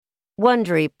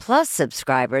Wondery Plus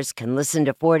subscribers can listen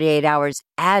to 48 Hours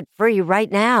ad-free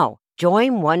right now.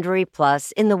 Join Wondery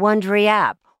Plus in the Wondery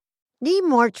app. Need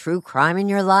more true crime in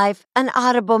your life? An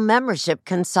Audible membership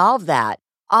can solve that.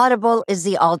 Audible is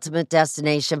the ultimate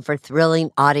destination for thrilling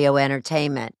audio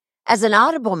entertainment. As an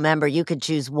Audible member, you can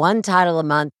choose one title a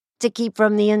month to keep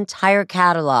from the entire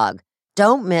catalog.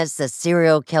 Don't miss The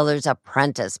Serial Killer's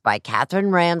Apprentice by Katherine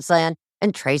Ramsland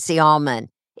and Tracy Ullman.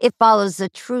 It follows the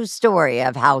true story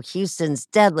of how Houston's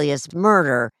deadliest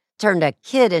murder turned a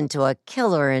kid into a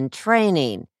killer in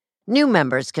training. New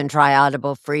members can try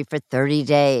Audible free for 30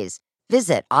 days.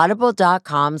 Visit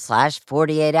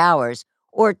audible.com/48 hours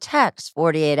or text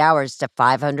 48 hours to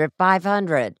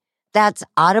 500-500. That's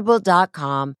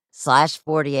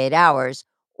audible.com/48 hours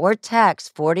or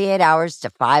text 48 hours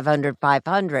to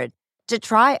 500-500 to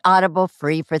try Audible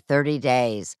free for 30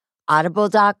 days.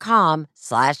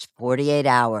 Audible.com/48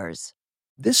 hours.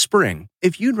 This spring,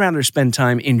 if you'd rather spend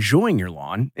time enjoying your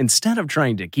lawn instead of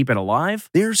trying to keep it alive,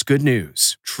 there's good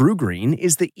news. True Green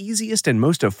is the easiest and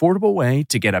most affordable way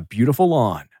to get a beautiful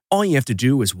lawn. All you have to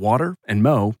do is water and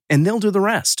mow, and they'll do the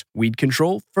rest. Weed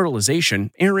control,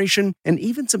 fertilization, aeration, and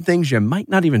even some things you might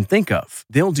not even think of.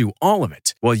 They'll do all of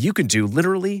it, while you can do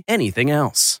literally anything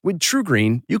else. With True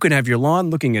Green, you can have your lawn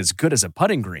looking as good as a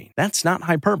putting green. That's not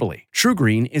hyperbole. True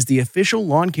Green is the official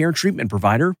lawn care treatment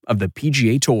provider of the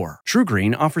PGA Tour. True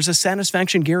Green offers a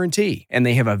satisfaction guarantee, and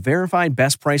they have a verified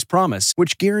best price promise,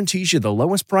 which guarantees you the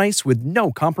lowest price with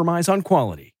no compromise on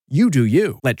quality. You do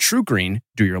you. Let True Green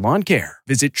do your lawn care.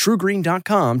 Visit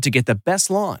TrueGreen.com to get the best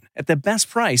lawn at the best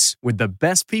price with the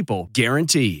best people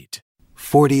guaranteed.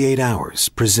 48 Hours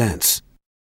presents.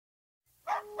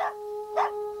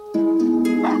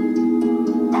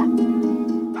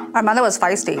 Our mother was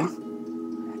feisty,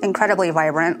 incredibly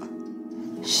vibrant.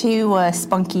 She was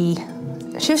spunky.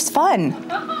 She was fun.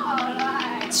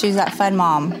 She was that fun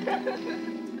mom.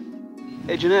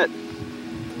 Hey, Jeanette.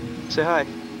 Say hi.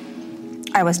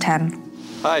 I was 10.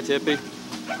 Hi, Tippy.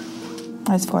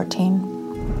 I was 14.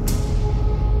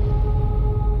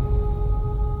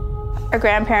 Our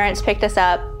grandparents picked us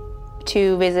up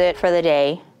to visit for the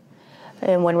day.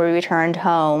 And when we returned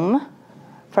home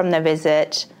from the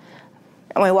visit,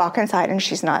 we walk inside and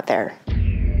she's not there.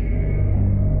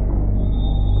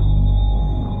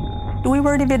 We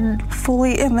weren't even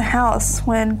fully in the house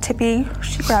when Tippy,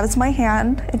 she grabs my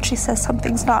hand and she says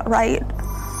something's not right.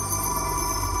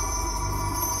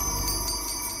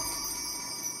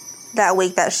 That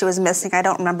week that she was missing, I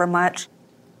don't remember much.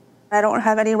 I don't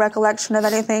have any recollection of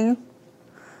anything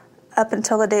up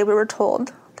until the day we were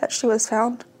told that she was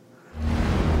found.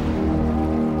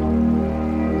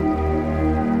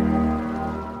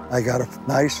 I got a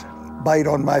nice bite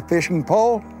on my fishing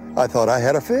pole. I thought I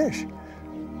had a fish,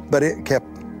 but it kept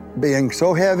being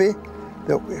so heavy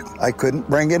that I couldn't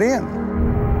bring it in.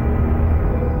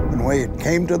 And when it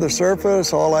came to the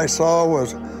surface, all I saw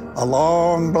was a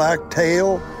long black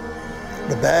tail.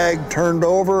 The bag turned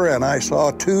over and I saw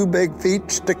two big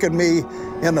feet sticking me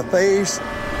in the face,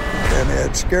 and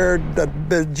it scared the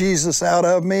bejesus out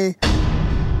of me.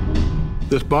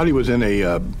 This body was in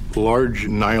a large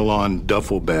nylon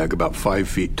duffel bag about 5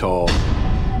 feet tall.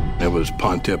 It was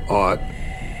Pontip Ott,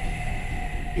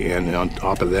 and on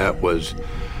top of that was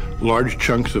large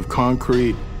chunks of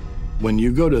concrete. When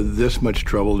you go to this much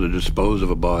trouble to dispose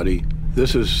of a body,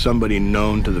 this is somebody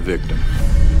known to the victim.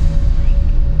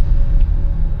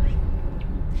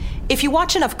 If you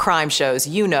watch enough crime shows,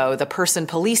 you know the person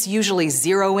police usually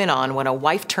zero in on when a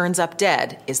wife turns up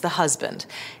dead is the husband.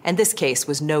 And this case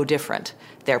was no different.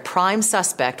 Their prime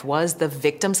suspect was the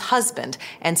victim's husband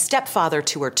and stepfather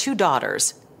to her two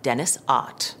daughters, Dennis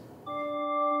Ott.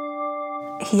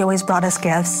 He always brought us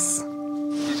gifts.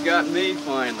 He's got me,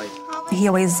 finally. He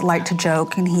always liked to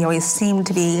joke, and he always seemed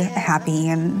to be happy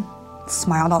and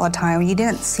smiled all the time. You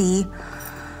didn't see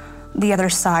the other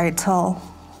side till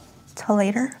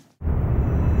later.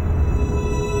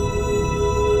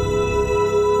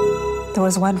 There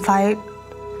was one fight,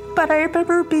 but I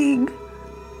remember being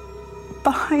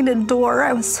behind a door.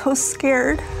 I was so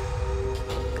scared.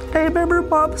 I remember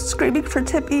Mom screaming for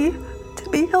Tippy,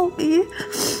 "Tippy, help me."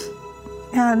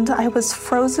 And I was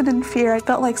frozen in fear. I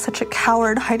felt like such a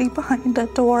coward hiding behind a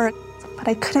door, but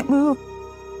I couldn't move.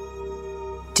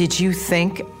 Did you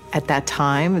think at that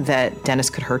time that Dennis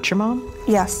could hurt your mom?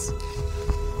 Yes.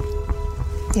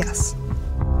 Yes.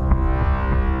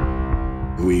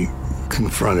 We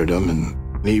confronted him, and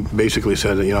he basically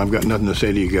said, I've got nothing to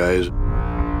say to you guys.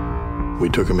 We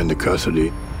took him into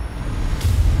custody.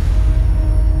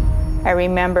 I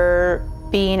remember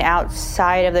being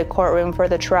outside of the courtroom for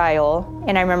the trial,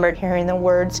 and I remember hearing the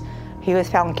words, "He was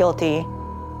found guilty."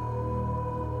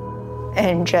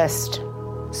 and just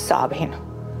sobbing.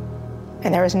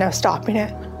 And there was no stopping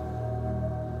it.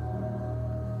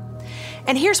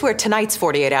 And here's where tonight's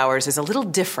 48 Hours is a little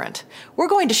different. We're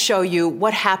going to show you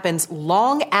what happens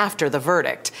long after the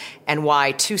verdict and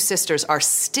why two sisters are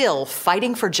still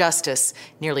fighting for justice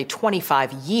nearly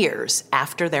 25 years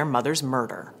after their mother's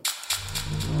murder.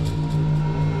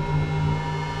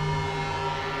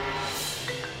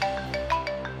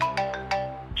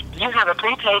 You have a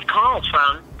prepaid call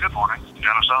from... Good morning,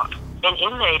 Janice Ott. An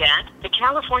inmate at the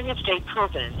California State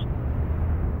Prison.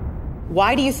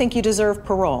 Why do you think you deserve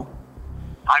parole?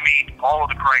 I meet all of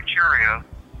the criteria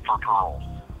for parole.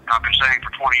 I've been saying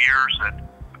for 20 years that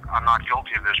I'm not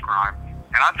guilty of this crime,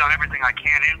 and I've done everything I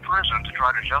can in prison to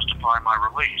try to justify my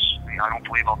release. I don't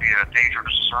believe I'll be a danger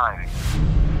to society.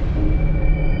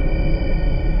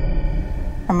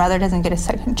 Our mother doesn't get a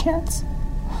second chance.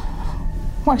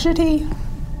 Why should he?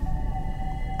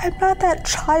 I'm not that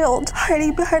child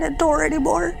hiding behind a door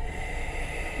anymore.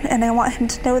 And I want him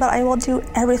to know that I will do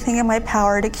everything in my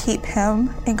power to keep him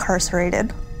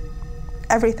incarcerated.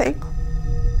 Everything.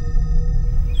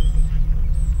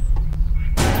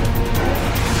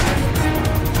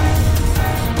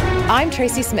 I'm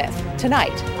Tracy Smith,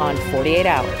 tonight on 48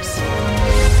 Hours.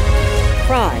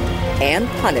 Crime and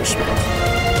punishment.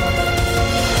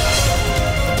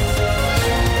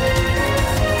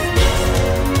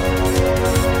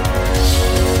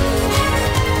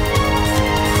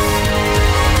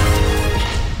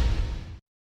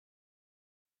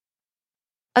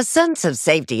 A sense of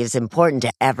safety is important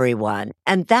to everyone,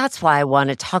 and that's why I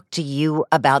want to talk to you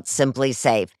about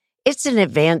SimpliSafe. It's an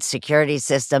advanced security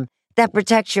system that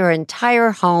protects your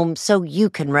entire home so you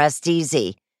can rest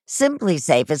easy.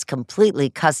 SimpliSafe is completely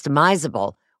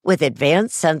customizable with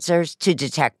advanced sensors to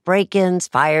detect break-ins,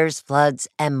 fires, floods,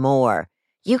 and more.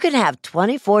 You can have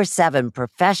 24/7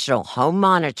 professional home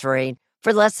monitoring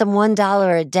for less than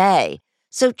 $1 a day.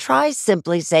 So try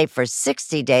SimpliSafe for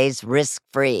 60 days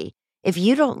risk-free. If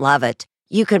you don't love it,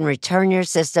 you can return your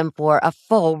system for a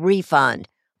full refund.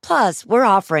 Plus, we're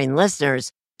offering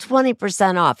listeners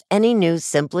 20% off any new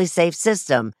SimpliSafe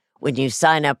system when you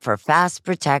sign up for Fast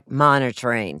Protect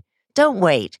monitoring. Don't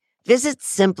wait. Visit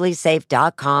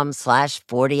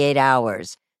SimpliSafe.com/48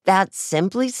 hours. That's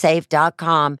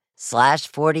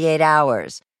SimpliSafe.com/48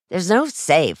 hours. There's no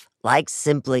safe like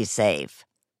SimpliSafe.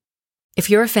 If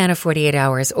you're a fan of 48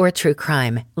 Hours or true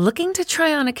crime, looking to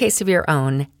try on a case of your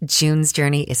own, June's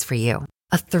Journey is for you.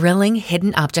 A thrilling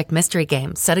hidden object mystery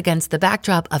game set against the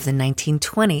backdrop of the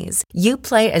 1920s. You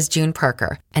play as June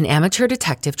Parker, an amateur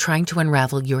detective trying to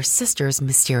unravel your sister's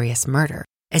mysterious murder.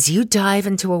 As you dive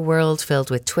into a world filled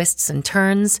with twists and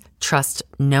turns, trust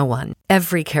no one.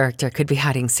 Every character could be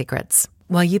hiding secrets.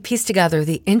 While you piece together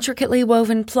the intricately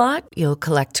woven plot, you'll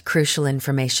collect crucial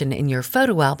information in your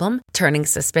photo album, turning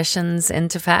suspicions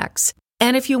into facts.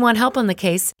 And if you want help on the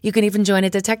case, you can even join a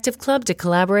detective club to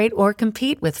collaborate or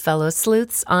compete with fellow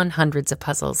sleuths on hundreds of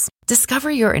puzzles.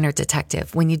 Discover your inner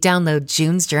detective when you download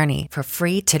June's Journey for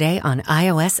free today on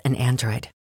iOS and Android.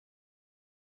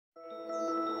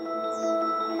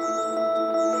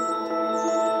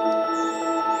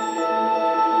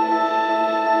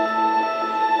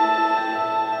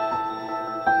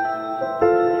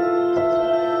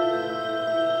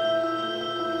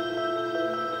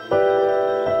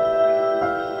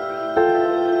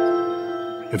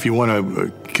 If you want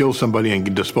to kill somebody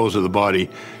and dispose of the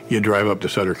body, you drive up to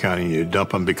Sutter County and you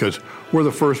dump them because we're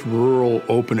the first rural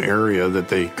open area that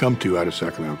they come to out of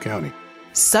Sacramento County.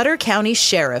 Sutter County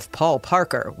Sheriff Paul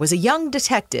Parker was a young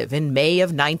detective in May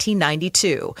of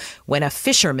 1992 when a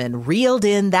fisherman reeled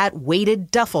in that weighted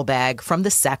duffel bag from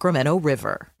the Sacramento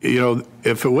River. You know,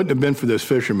 if it wouldn't have been for this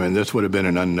fisherman, this would have been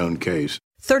an unknown case.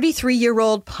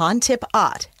 33-year-old Pontip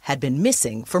Ott had been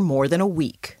missing for more than a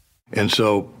week. And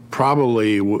so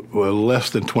probably less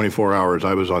than 24 hours,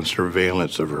 I was on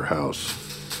surveillance of her house.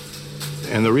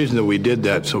 And the reason that we did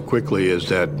that so quickly is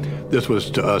that this was,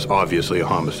 to us, obviously a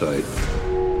homicide.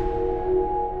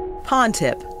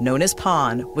 Pontip, known as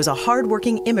Pon, was a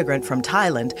hard-working immigrant from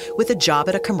Thailand with a job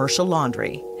at a commercial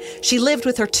laundry. She lived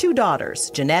with her two daughters,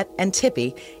 Jeanette and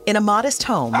Tippy, in a modest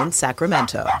home in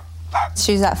Sacramento.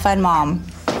 She's that fun mom.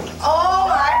 Oh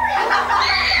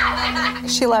my!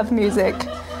 She loved music.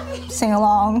 Sing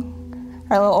along,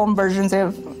 our little own versions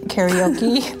of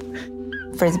karaoke,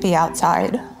 frisbee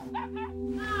outside,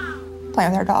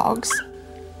 playing with our dogs.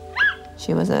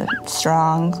 She was a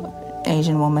strong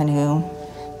Asian woman who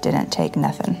didn't take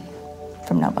nothing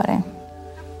from nobody.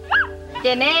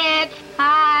 Jeanette,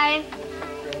 hi.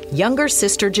 Younger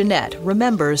sister Jeanette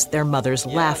remembers their mother's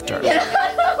laughter.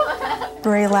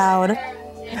 Very loud.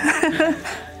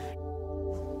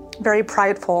 very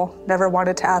prideful, never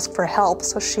wanted to ask for help,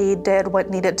 so she did what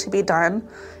needed to be done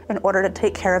in order to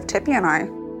take care of Tippy and I.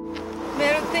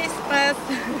 Merry Christmas.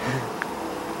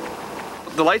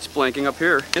 The light's blinking up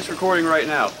here. It's recording right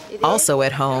now. Also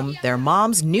at home, their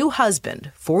mom's new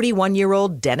husband,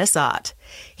 41-year-old Dennis Ott.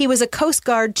 He was a Coast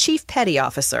Guard chief petty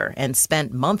officer and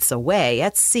spent months away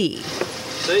at sea.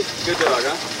 See? Good dog,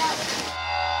 huh?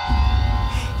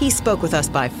 He spoke with us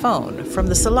by phone from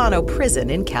the Solano prison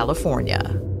in California.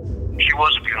 She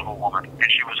was a beautiful woman, and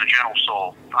she was a gentle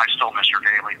soul. I still miss her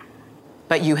daily.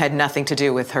 But you had nothing to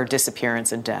do with her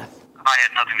disappearance and death? I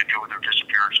had nothing to do with her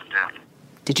disappearance and death.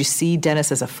 Did you see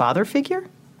Dennis as a father figure?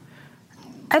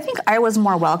 I think I was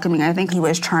more welcoming. I think he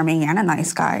was charming and a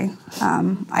nice guy.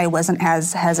 I wasn't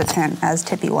as hesitant as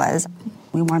Tippy was.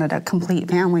 We wanted a complete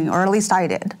family, or at least I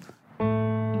did.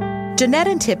 Jeanette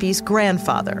and Tippy's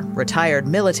grandfather, retired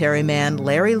military man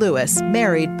Larry Lewis,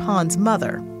 married Pon's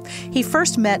mother. He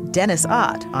first met Dennis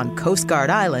Ott on Coast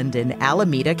Guard Island in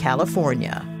Alameda,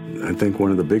 California. I think one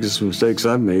of the biggest mistakes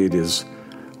I've made is,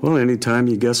 well, anytime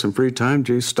you get some free time,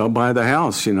 just stop by the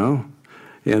house, you know?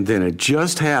 And then it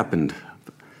just happened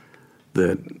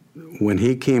that when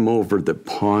he came over, that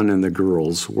Pon and the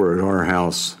girls were at our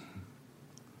house.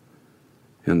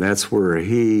 And that's where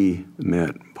he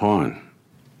met Pon.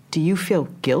 Do you feel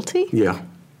guilty? Yeah.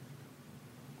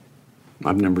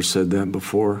 I've never said that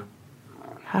before.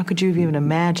 How could you have even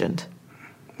imagined?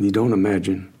 You don't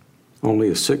imagine. Only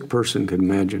a sick person can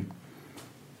imagine.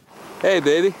 Hey,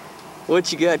 baby.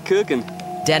 What you got cooking?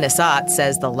 Dennis Ott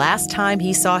says the last time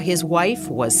he saw his wife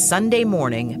was Sunday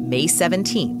morning, May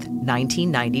 17th,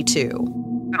 1992.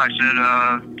 And I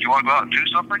said, do you want to go out and do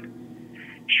something?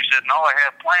 She said, no, I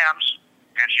have plans.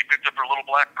 And she picked up her little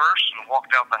black purse and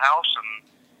walked out the house, and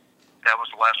that was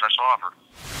the last I saw of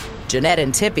her. Jeanette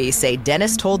and Tippy say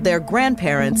Dennis told their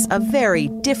grandparents a very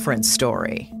different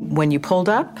story. When you pulled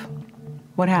up,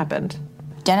 what happened?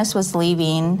 Dennis was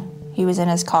leaving. He was in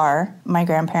his car. My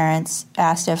grandparents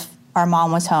asked if our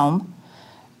mom was home,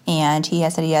 and he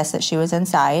had said yes, that she was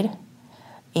inside.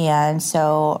 And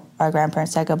so our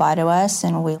grandparents said goodbye to us,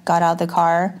 and we got out of the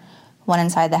car, went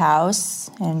inside the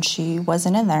house, and she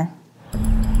wasn't in there.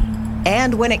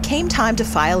 And when it came time to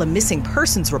file a missing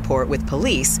persons report with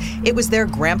police, it was their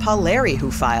grandpa Larry who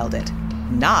filed it,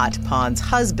 not Pon's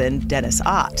husband, Dennis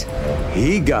Ott.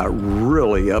 He got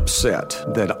really upset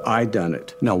that I done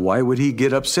it. Now, why would he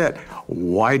get upset?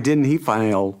 Why didn't he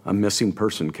file a missing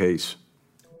person case?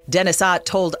 Dennis Ott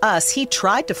told us he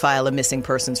tried to file a missing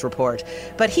persons report,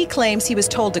 but he claims he was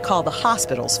told to call the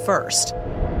hospitals first.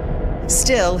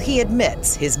 Still, he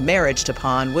admits his marriage to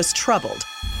Pon was troubled.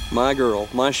 My girl,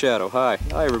 my shadow. Hi.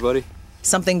 Hi, everybody.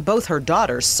 Something both her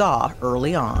daughters saw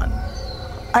early on.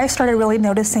 I started really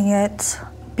noticing it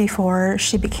before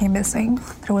she became missing.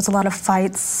 There was a lot of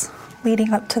fights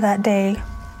leading up to that day.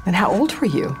 And how old were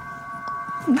you?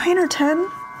 9 or 10,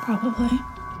 probably.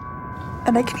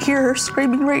 And I can hear her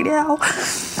screaming right now.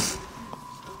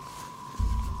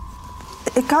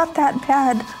 It got that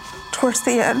bad towards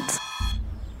the end.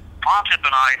 Pontip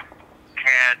and I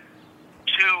had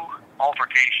 2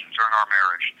 altercations during our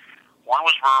marriage. One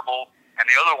was verbal, and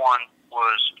the other one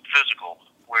was physical,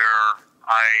 where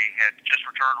I had just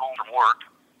returned home from work.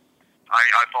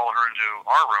 I followed her into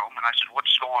our room, and I said, "What's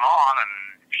going on?" And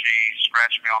she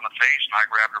scratched me on the face, and I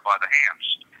grabbed her by the hands.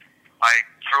 I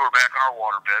threw her back in our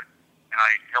waterbed, and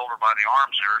I held her by the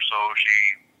arms there so she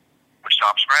would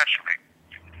stop scratching me.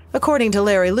 According to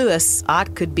Larry Lewis,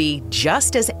 Ott could be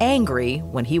just as angry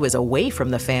when he was away from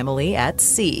the family at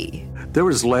sea. There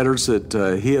was letters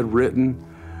that he had written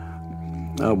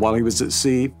while he was at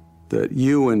sea that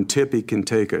you and Tippy can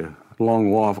take a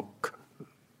long walk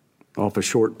off a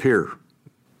short pier.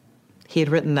 He had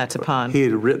written that to Pon? He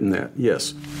had written that,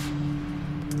 yes.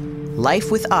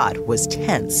 Life with Ott was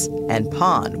tense, and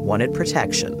Pon wanted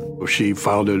protection. She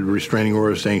filed a restraining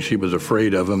order saying she was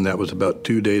afraid of him. That was about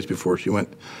 2 days before she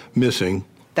went missing.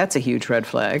 That's a huge red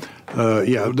flag.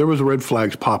 Yeah, there was red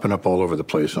flags popping up all over the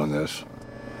place on this.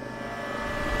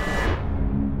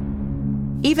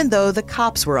 Even though the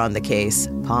cops were on the case,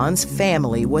 Pon's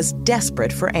family was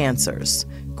desperate for answers.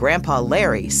 Grandpa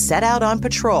Larry set out on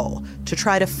patrol to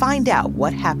try to find out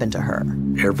what happened to her.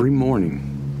 Every morning,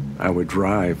 I would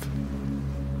drive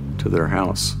to their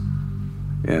house,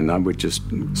 and I would just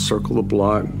circle the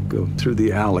block, go through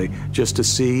the alley, just to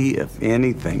see if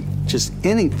anything, just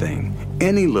anything,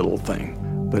 any little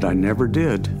thing, but I never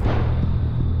did.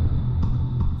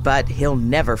 But he'll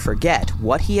never forget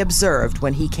what he observed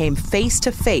when he came face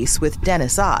to face with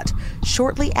Dennis Ott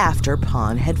shortly after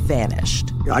Pon had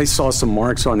vanished. I saw some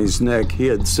marks on his neck. He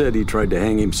had said he tried to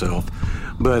hang himself,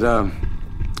 but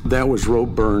That was rope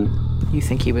burn. You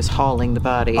think he was hauling the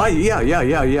body? Yeah,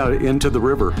 into the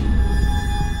river.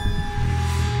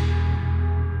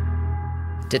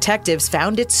 Detectives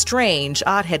found it strange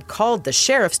Ott had called the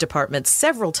sheriff's department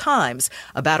several times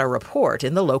about a report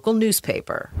in the local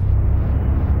newspaper.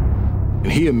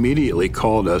 And he immediately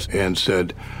called us and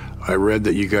said, I read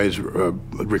that you guys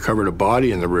recovered a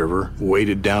body in the river,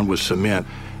 weighted down with cement.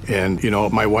 And,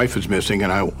 my wife is missing,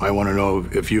 and I want to know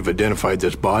if you've identified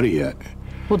this body yet.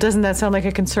 Well, doesn't that sound like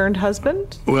a concerned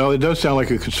husband? Well, it does sound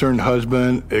like a concerned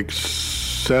husband,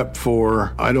 except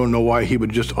for I don't know why he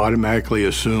would just automatically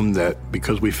assume that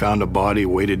because we found a body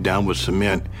weighted down with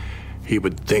cement, he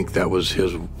would think that was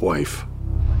his wife.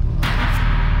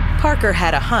 Parker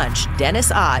had a hunch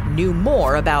Dennis Ott knew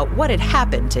more about what had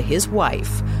happened to his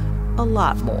wife. A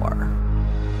lot more.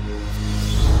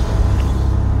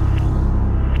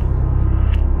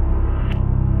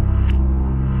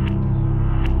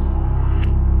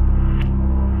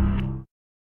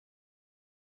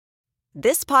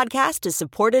 This podcast is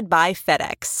supported by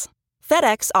FedEx.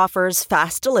 FedEx offers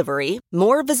fast delivery,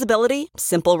 more visibility,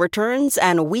 simple returns,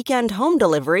 and weekend home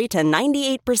delivery to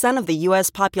 98% of the U.S.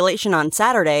 population on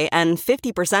Saturday and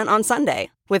 50% on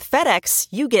Sunday. With FedEx,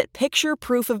 you get picture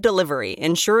proof of delivery,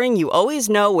 ensuring you always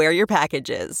know where your package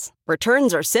is.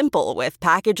 Returns are simple with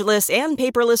packageless and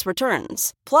paperless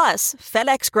returns. Plus,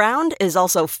 FedEx Ground is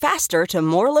also faster to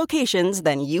more locations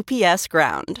than UPS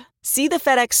Ground. See the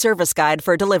FedEx service guide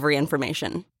for delivery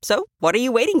information. So, what are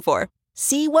you waiting for?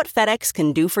 See what FedEx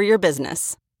can do for your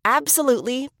business.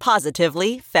 Absolutely,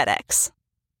 positively FedEx.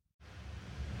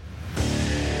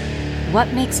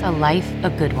 What makes a life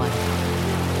a good one?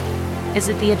 Is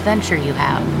it the adventure you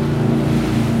have?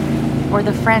 Or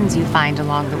the friends you find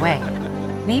along the way?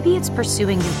 Maybe it's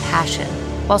pursuing your passion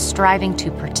while striving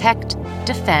to protect,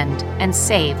 defend, and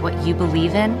save what you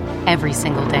believe in every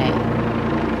single day.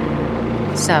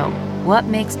 So, what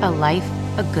makes a life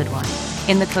a good one?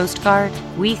 In the Coast Guard,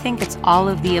 we think it's all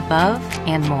of the above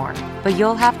and more, but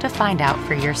you'll have to find out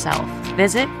for yourself.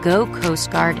 Visit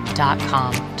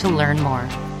gocoastguard.com to learn more.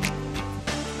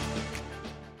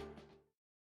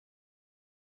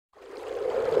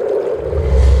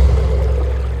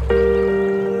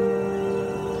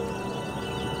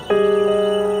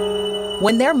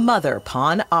 When their mother,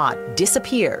 Pon Ott,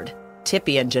 disappeared,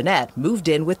 Tippy and Jeanette moved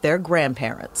in with their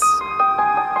grandparents.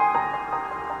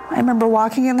 I remember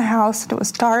walking in the house and it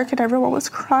was dark and everyone was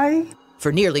crying.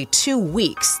 For nearly 2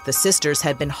 weeks, the sisters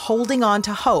had been holding on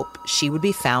to hope she would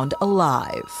be found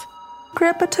alive.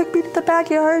 Grandpa took me to the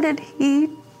backyard and he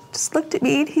just looked at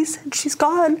me and he said, "She's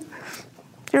gone.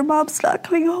 Your mom's not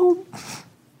coming home."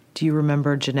 Do you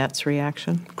remember Jeanette's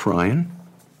reaction? Crying.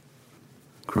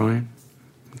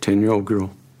 10-year-old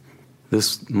girl.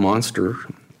 This monster,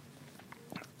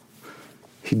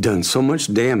 he'd done so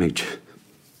much damage.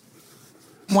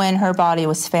 When her body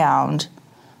was found,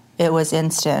 it was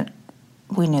instant.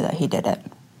 We knew that he did it.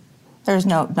 There's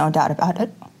no doubt about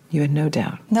it. You had no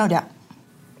doubt? No doubt.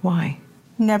 Why?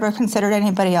 Never considered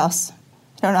anybody else.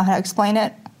 Don't know how to explain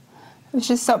it. It was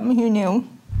just something you knew.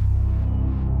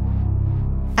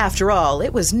 After all,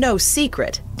 it was no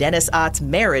secret Dennis Ott's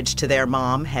marriage to their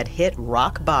mom had hit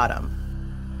rock bottom.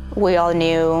 We all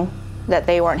knew that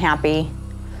they weren't happy.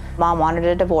 Mom wanted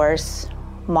a divorce.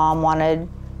 Mom wanted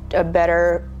a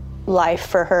better life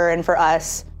for her and for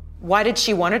us. Why did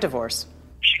she want a divorce?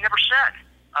 She never said.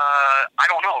 I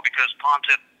don't know, because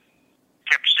Pontiff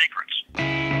kept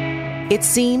secrets. It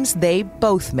seems they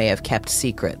both may have kept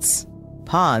secrets.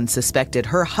 Pon suspected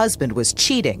her husband was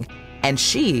cheating, and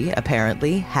she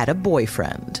apparently had a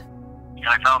boyfriend. And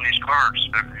I found these cards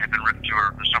that had been written to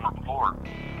her the summer before.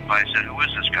 I said, "Who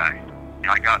is this guy?"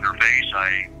 I got in her face.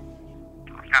 I'm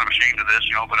kind of ashamed of this,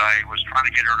 but I was trying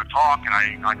to get her to talk,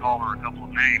 and I called her a couple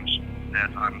of names that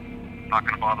I'm not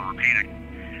going to bother repeating.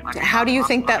 How do you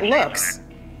think that looks?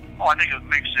 Well, I think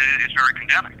it's very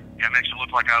condemning. It makes it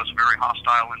look like I was a very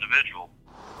hostile individual.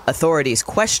 Authorities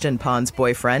questioned Pon's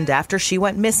boyfriend after she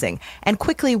went missing and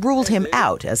quickly ruled him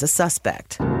out as a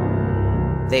suspect.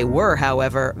 They were,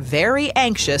 however, very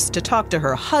anxious to talk to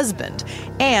her husband,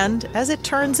 and, as it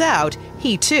turns out,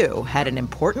 he too had an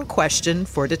important question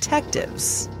for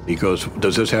detectives. He goes,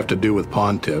 "Does this have to do with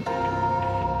Pontiff?"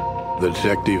 The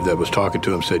detective that was talking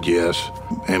to him said yes,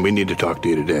 and we need to talk to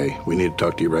you today. We need to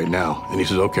talk to you right now. And he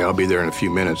says, "Okay, I'll be there in a few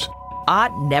minutes."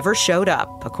 Ott never showed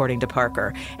up, according to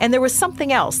Parker, and there was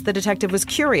something else the detective was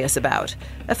curious about.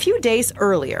 A few days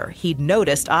earlier, he'd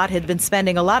noticed Ott had been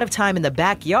spending a lot of time in the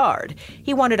backyard.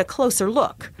 He wanted a closer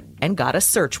look and got a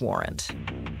search warrant.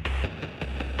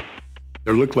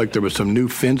 There looked like there was some new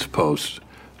fence posts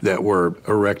that were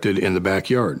erected in the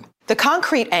backyard. The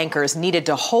concrete anchors needed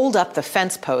to hold up the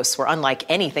fence posts were unlike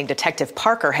anything Detective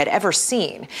Parker had ever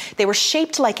seen. They were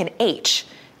shaped like an H.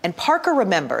 And Parker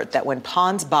remembered that when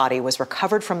Pond's body was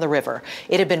recovered from the river,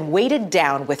 it had been weighted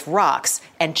down with rocks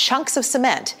and chunks of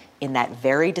cement in that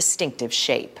very distinctive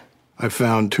shape. I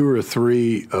found 2 or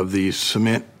 3 of these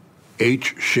cement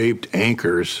H-shaped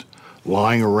anchors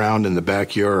lying around in the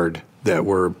backyard that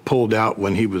were pulled out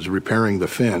when he was repairing the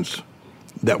fence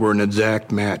that were an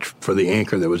exact match for the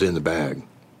anchor that was in the bag.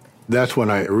 That's when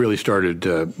I really started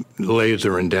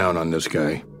lasering down on this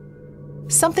guy.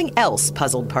 Something else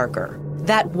puzzled Parker.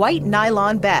 That white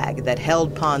nylon bag that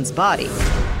held Pond's body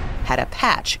had a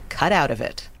patch cut out of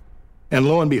it. And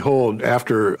lo and behold,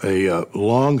 after a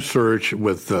long search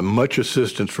with much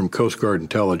assistance from Coast Guard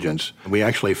intelligence, we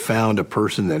actually found a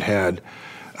person that had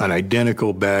an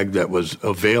identical bag that was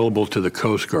available to the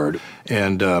Coast Guard.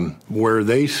 And where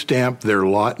they stamped their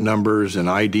lot numbers and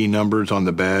ID numbers on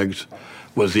the bags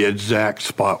was the exact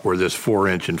spot where this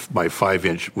 4-inch by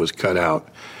 5-inch was cut out.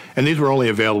 And these were only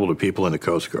available to people in the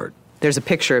Coast Guard. There's a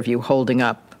picture of you holding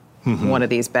up one of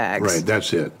these bags. Right,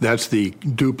 that's it. That's the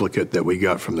duplicate that we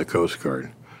got from the Coast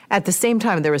Guard. At the same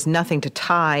time, there was nothing to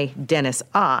tie Dennis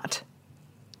Ott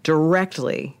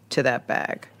directly to that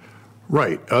bag.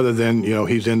 Right, other than,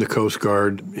 he's in the Coast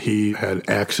Guard. He had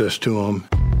access to them.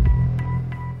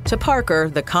 To Parker,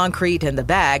 the concrete and the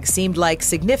bag seemed like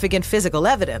significant physical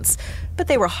evidence, but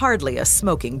they were hardly a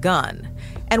smoking gun.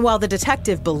 And while the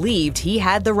detective believed he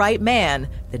had the right man,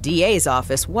 the DA's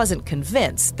office wasn't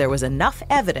convinced there was enough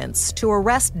evidence to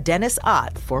arrest Dennis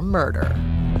Ott for murder.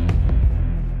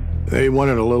 They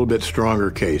wanted a little bit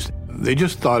stronger case. They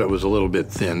just thought it was a little bit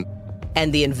thin.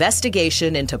 And the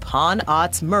investigation into Pond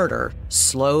Ott's murder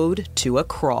slowed to a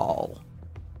crawl.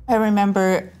 I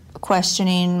remember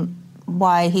questioning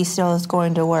why he still is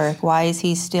going to work. Why is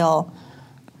he still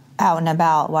out and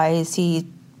about? Why is he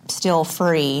still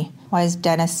free? Why does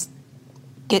Dennis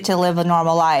get to live a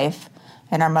normal life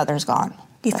and our mother's gone?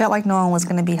 He felt like no one was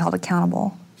going to be held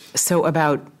accountable. So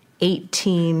about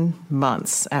 18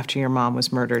 months after your mom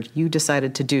was murdered, you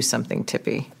decided to do something,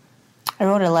 Tippy. I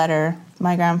wrote a letter.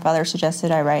 My grandfather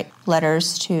suggested I write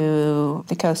letters to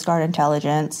the Coast Guard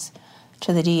intelligence,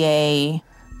 to the DA.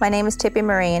 My name is Tippy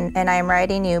Marine, and I am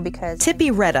writing you because...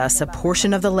 Tippy read us a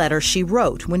portion of the letter she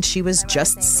wrote when she was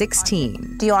just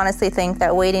 16. Do you honestly think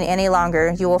that waiting any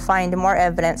longer, you will find more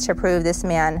evidence to prove this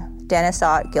man, Dennis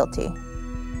Ott, guilty?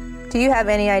 Do you have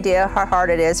any idea how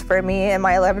hard it is for me and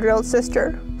my 11-year-old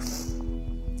sister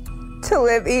to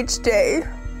live each day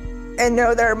and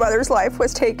know that our mother's life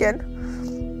was taken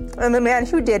and the man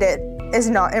who did it is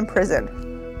not in prison?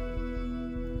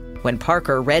 When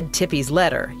Parker read Tippy's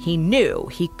letter, he knew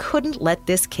he couldn't let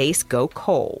this case go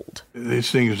cold.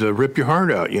 These things rip your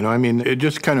heart out, it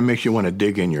just kind of makes you want to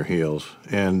dig in your heels.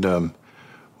 And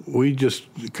we just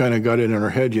kind of got it in our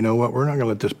head, you know what, we're not going to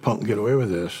let this punk get away with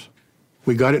this.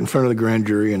 We got it in front of the grand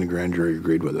jury, and the grand jury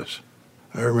agreed with us.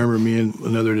 I remember me and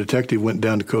another detective went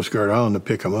down to Coast Guard Island to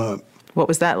pick him up. What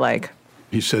was that like?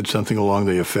 He said something along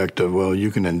the effect of, well,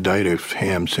 you can indict a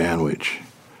ham sandwich.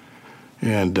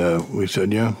 And we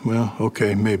said, yeah, well,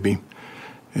 okay, maybe.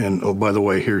 And, oh, by the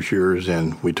way, here's yours.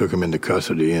 And we took him into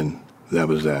custody, and that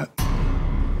was that.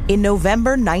 In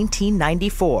November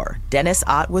 1994, Dennis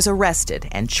Ott was arrested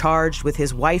and charged with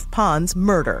his wife Pond's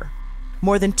murder,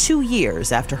 more than 2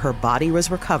 years after her body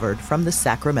was recovered from the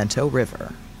Sacramento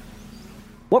River.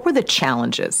 What were the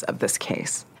challenges of this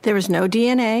case? There was no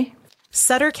DNA.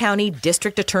 Sutter County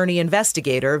District Attorney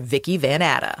Investigator Vicki Van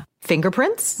Atta.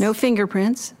 Fingerprints? No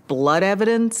fingerprints. Blood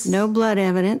evidence? No blood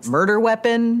evidence. Murder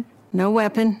weapon? No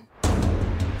weapon.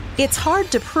 It's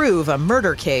hard to prove a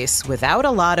murder case without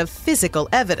a lot of physical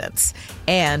evidence.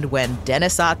 And when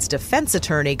Dennis Ott's defense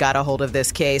attorney got a hold of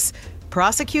this case,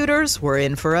 prosecutors were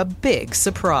in for a big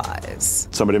surprise.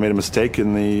 Somebody made a mistake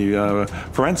in the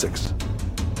forensics.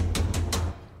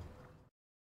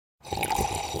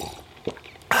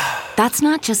 That's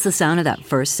not just the sound of that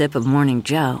first sip of Morning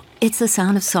Joe. It's the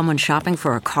sound of someone shopping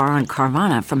for a car on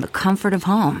Carvana from the comfort of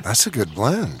home. That's a good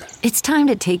blend. It's time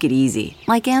to take it easy,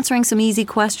 like answering some easy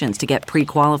questions to get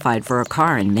pre-qualified for a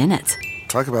car in minutes.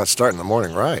 Talk about starting the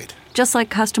morning right. Just like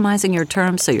customizing your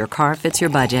terms so your car fits your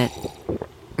budget.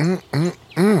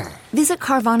 Visit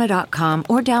Carvana.com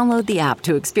or download the app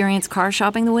to experience car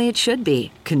shopping the way it should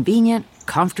be. Convenient,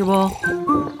 comfortable.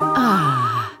 Ah.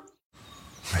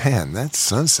 Man, that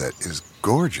sunset is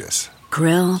gorgeous.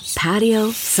 Grill,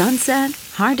 patio, sunset.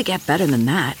 Hard to get better than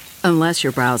that. Unless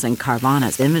you're browsing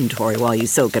Carvana's inventory while you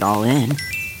soak it all in.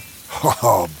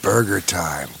 Oh, burger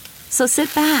time. So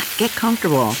sit back, get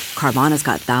comfortable. Carvana's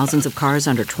got thousands of cars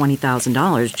under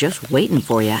 $20,000 just waiting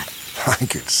for you. I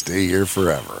could stay here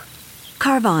forever.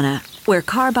 Carvana, where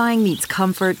car buying meets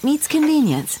comfort meets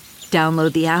convenience.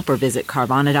 Download the app or visit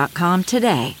Carvana.com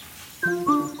today.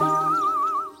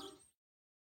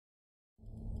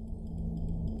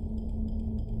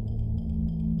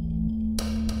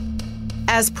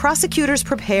 As prosecutors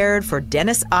prepared for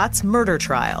Dennis Ott's murder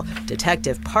trial,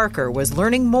 Detective Parker was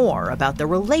learning more about the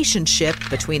relationship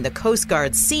between the Coast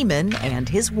Guard seaman and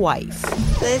his wife.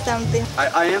 Say something.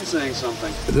 I am saying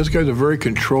something. This guy's a very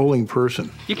controlling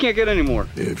person. You can't get any more.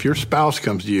 If your spouse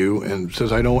comes to you and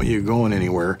says, I don't want you going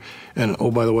anywhere, and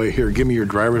oh, by the way, here, give me your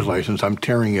driver's license, I'm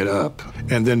tearing it up,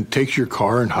 and then takes your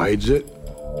car and hides it,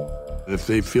 if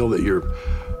they feel that you're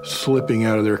slipping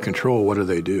out of their control, what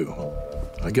do?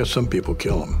 I guess some people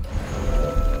kill him.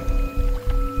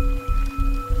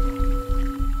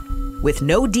 With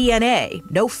no DNA,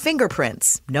 no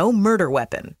fingerprints, no murder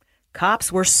weapon,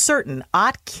 cops were certain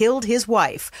Ott killed his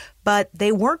wife, but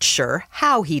they weren't sure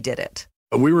how he did it.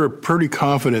 We were pretty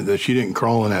confident that she didn't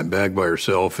crawl in that bag by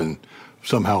herself and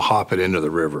somehow hop it into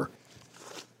the river.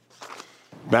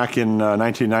 Back in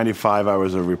 1995, I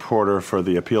was a reporter for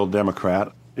the Appeal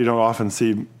Democrat. You don't often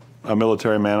see a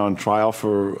military man on trial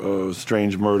for a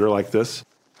strange murder like this.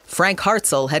 Frank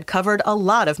Hartzell had covered a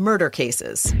lot of murder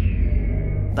cases.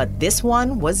 But this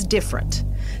one was different.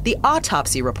 The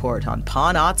autopsy report on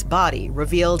Pon Ott's body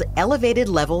revealed elevated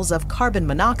levels of carbon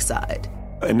monoxide.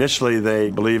 Initially, they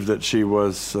believed that she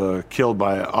was killed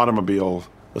by automobile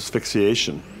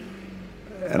asphyxiation.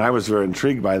 And I was very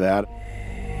intrigued by that.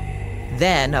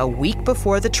 Then, a week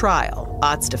before the trial,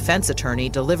 Ott's defense attorney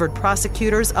delivered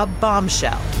prosecutors a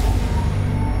bombshell.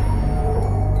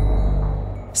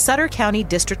 Sutter County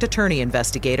District Attorney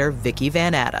investigator Vicki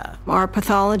Van Atta. Our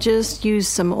pathologist used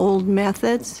some old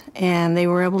methods, and they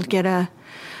were able to get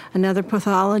another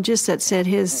pathologist that said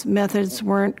his methods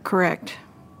weren't correct.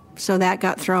 So that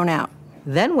got thrown out.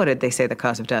 Then what did they say the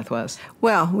cause of death was?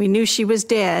 Well, we knew she was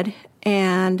dead,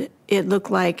 and it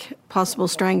looked like possible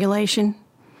strangulation.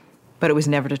 But it was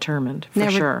never determined for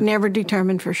sure. Never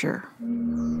determined for sure.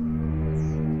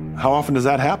 How often does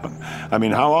that happen? I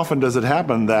mean, how often does it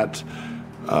happen that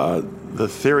the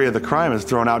theory of the crime is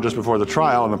thrown out just before the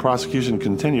trial and the prosecution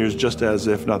continues just as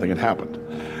if nothing had happened?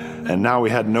 And now we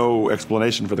had no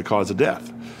explanation for the cause of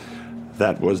death.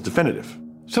 That was definitive.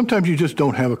 Sometimes you just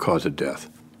don't have a cause of death.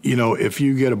 You know, if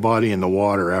you get a body in the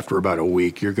water after about a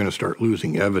week, you're going to start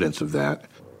losing evidence of that.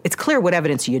 It's clear what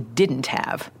evidence you didn't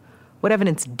have. What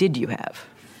evidence did you have?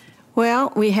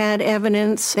 Well, we had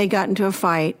evidence they got into a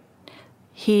fight.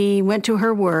 He went to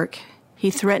her work. He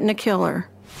threatened to kill her.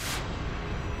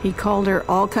 He called her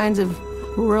all kinds of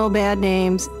real bad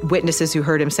names. Witnesses who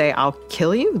heard him say, "I'll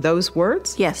kill you," those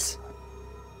words? Yes.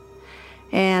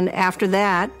 And after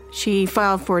that, she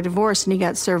filed for a divorce, and he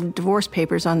got served divorce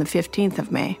papers on the 15th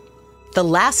of May. The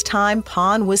last time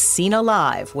Pon was seen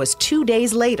alive was 2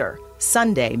 days later,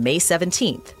 Sunday, May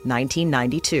 17th,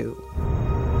 1992.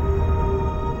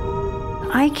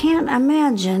 I can't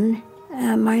imagine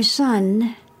my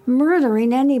son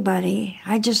murdering anybody.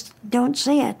 I just don't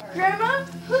see it. Grandma,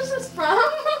 who's this from?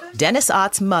 Dennis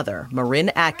Ott's mother, Marin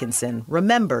Atkinson,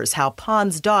 remembers how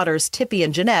Pon's daughters, Tippy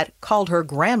and Jeanette, called her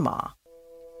Grandma.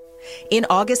 In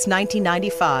August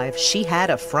 1995, she had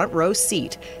a front row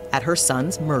seat at her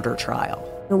son's murder trial.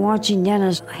 Watching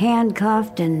Dennis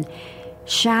handcuffed and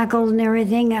shackled and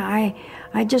everything, I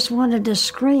just wanted to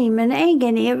scream in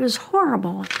agony. It was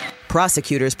horrible.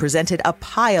 Prosecutors presented a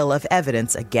pile of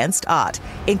evidence against Ott,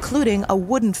 including a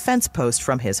wooden fence post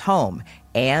from his home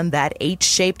and that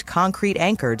H-shaped concrete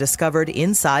anchor discovered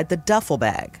inside the duffel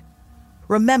bag.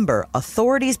 Remember,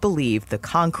 authorities believed the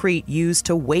concrete used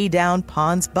to weigh down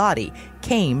Pon's body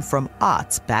came from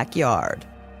Ott's backyard.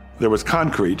 There was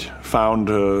concrete found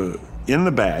in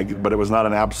the bag, but it was not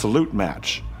an absolute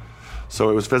match. So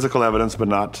it was physical evidence, but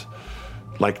not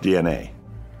like DNA.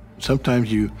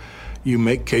 Sometimes you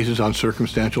make cases on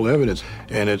circumstantial evidence,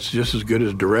 and it's just as good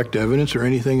as direct evidence or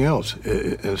anything else,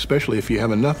 especially if you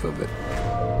have enough of it.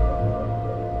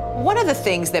 One of the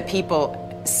things that people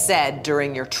said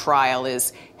during your trial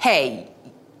is, hey,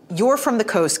 you're from the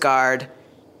Coast Guard,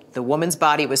 the woman's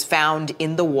body was found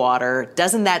in the water.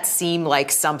 Doesn't that seem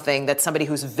like something that somebody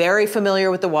who's very familiar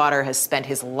with the water, has spent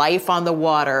his life on the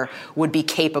water, would be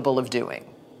capable of doing?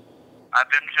 I've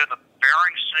been to the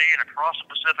Bering Sea and across the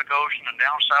Pacific Ocean and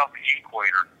down south the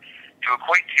equator. To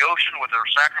equate the ocean with the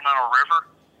Sacramento River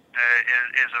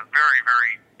is a very,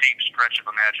 very deep stretch of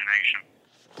imagination.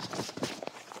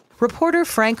 Reporter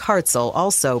Frank Hartzell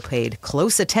also paid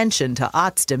close attention to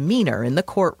Ott's demeanor in the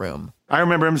courtroom. I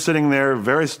remember him sitting there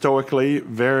very stoically,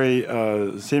 very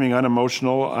seeming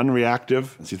unemotional, unreactive.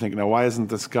 So you think, now why isn't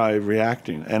this guy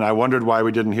reacting? And I wondered why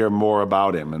we didn't hear more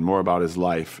about him and more about his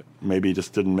life. Maybe he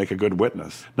just didn't make a good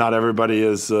witness. Not everybody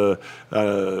is a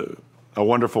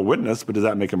wonderful witness, but does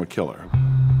that make him a killer?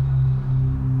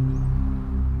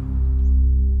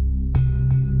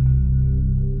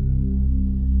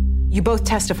 You both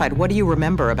testified. What do you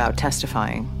remember about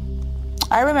testifying?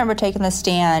 I remember taking the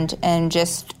stand and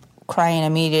just crying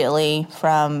immediately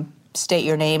from state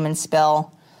your name and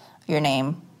spell your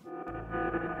name.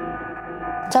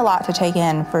 It's a lot to take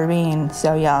in for being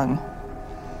so young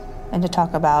and to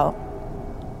talk about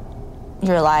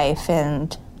your life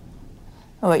and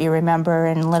what you remember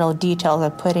and little details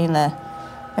of putting the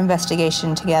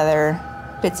investigation together,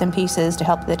 bits and pieces to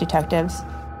help the detectives.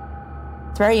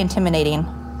 It's very intimidating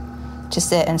to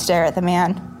sit and stare at the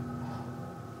man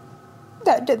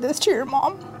that did this to your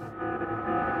mom.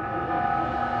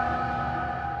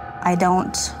 I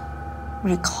don't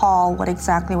recall what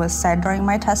exactly was said during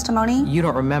my testimony. You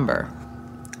don't remember?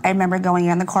 I remember going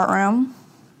in the courtroom,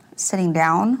 sitting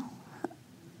down,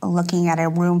 looking at a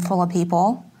room full of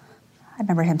people. I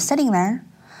remember him sitting there,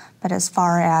 but as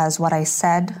far as what I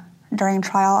said during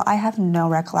trial, I have no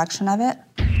recollection of it.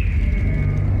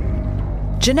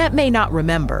 Jeanette may not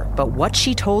remember, but what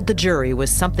she told the jury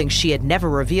was something she had never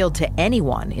revealed to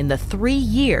anyone in the 3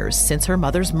 years since her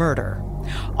mother's murder.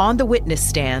 On the witness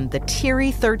stand, the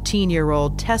teary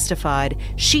 13-year-old testified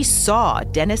she saw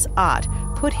Dennis Ott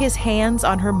put his hands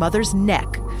on her mother's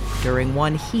neck during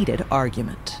one heated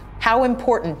argument. How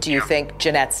important do you think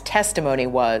Jeanette's testimony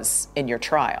was in your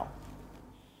trial?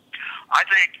 I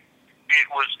think it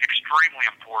was extremely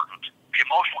important. The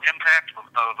emotional impact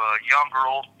of a young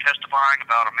girl testifying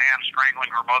about a man strangling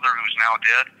her mother who's now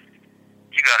dead,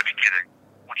 you gotta be kidding.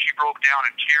 When she broke down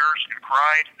in tears and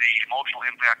cried, the emotional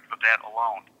impact of that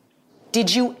alone.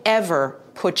 Did you ever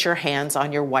put your hands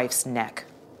on your wife's neck?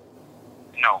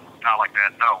 No, not like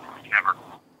that. No, never.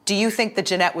 Do you think that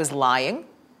Jeanette was lying?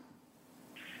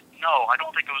 No, I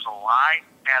don't think it was a lie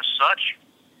as such.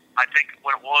 I think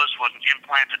what it was an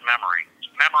implanted memory.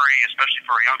 Memory, especially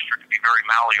for a youngster, can be very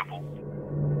malleable.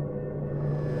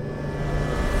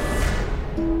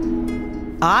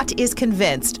 Ott is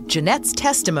convinced Jeanette's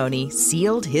testimony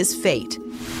sealed his fate.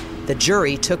 The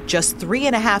jury took just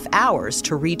 3.5 hours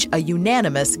to reach a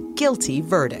unanimous guilty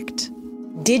verdict.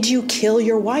 Did you kill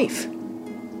your wife?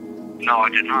 No, I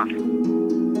did not.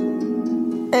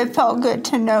 It felt good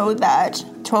to know that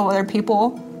 12 other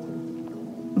people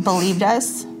believed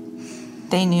us.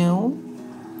 They knew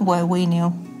what we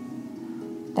knew,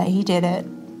 that he did it,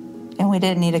 and we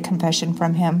didn't need a confession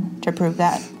from him to prove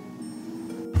that.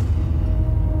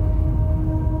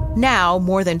 Now,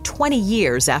 more than 20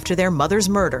 years after their mother's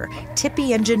murder,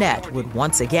 Tippy and Jeanette would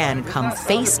once again come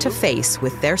face to face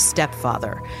with their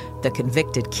stepfather, the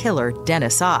convicted killer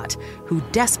Dennis Ott, who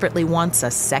desperately wants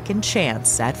a second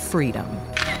chance at freedom.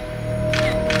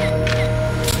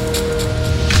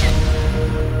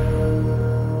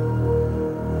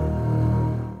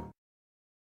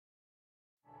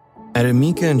 At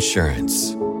Amica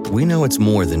Insurance, we know it's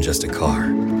more than just a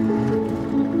car.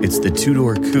 It's the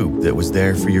two-door coupe that was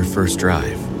there for your first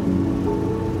drive.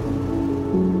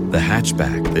 The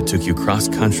hatchback that took you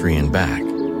cross-country and back.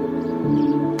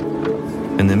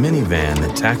 And the minivan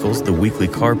that tackles the weekly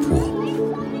carpool.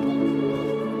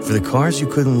 For the cars you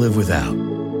couldn't live without,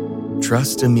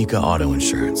 trust Amica Auto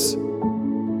Insurance.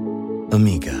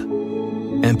 Amica.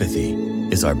 Empathy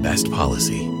is our best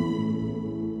policy.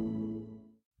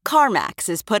 CarMax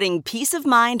is putting peace of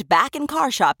mind back in car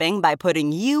shopping by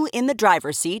putting you in the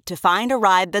driver's seat to find a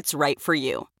ride that's right for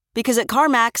you. Because at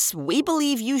CarMax, we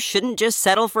believe you shouldn't just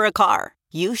settle for a car.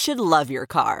 You should love your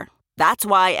car. That's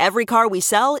why every car we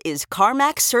sell is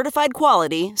CarMax certified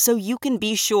quality, so you can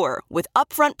be sure with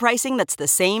upfront pricing that's the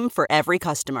same for every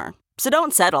customer. So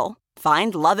don't settle.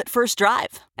 Find love at first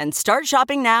drive and start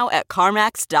shopping now at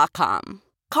CarMax.com.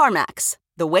 CarMax,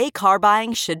 the way car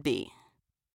buying should be.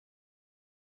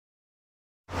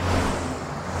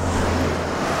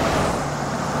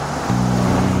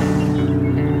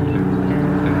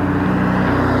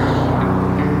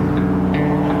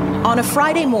 On a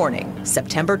Friday morning,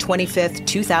 September 25th,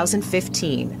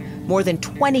 2015, more than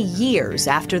 20 years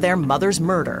after their mother's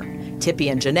murder, Tippy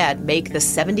and Jeanette make the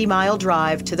 70-mile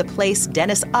drive to the place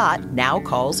Dennis Ott now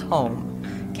calls home,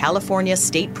 California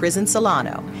State Prison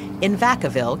Solano in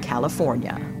Vacaville,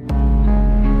 California.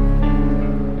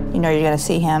 You know you're going to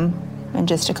see him in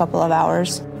just a couple of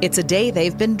hours. It's a day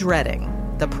they've been dreading,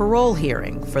 the parole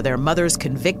hearing for their mother's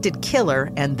convicted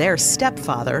killer and their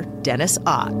stepfather, Dennis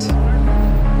Ott.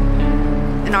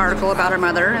 an article about her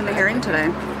mother in the hearing today.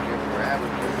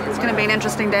 It's going to be an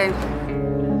interesting day.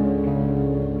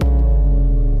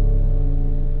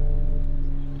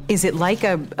 Is it like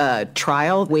a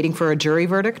trial waiting for a jury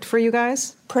verdict for you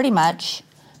guys? Pretty much.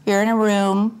 You're in a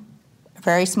room, a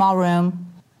very small room.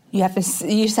 You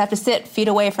just have to sit feet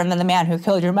away from the man who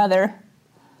killed your mother.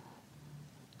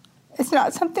 It's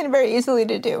not something very easily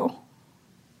to do.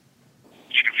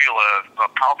 You can feel a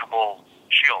palpable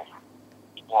chill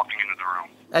walking into the room.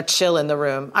 A chill in the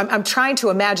room. I'm trying to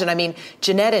imagine. I mean,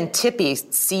 Jeanette and Tippy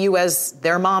see you as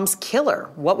their mom's killer.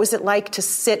 What was it like to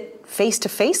sit face to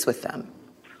face with them?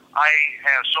 I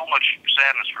have so much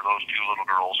sadness for those two little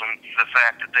girls, and the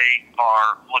fact that they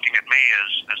are looking at me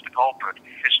as the culprit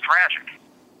is tragic.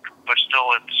 But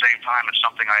still, at the same time, it's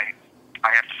something I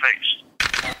have to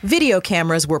face. Video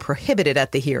cameras were prohibited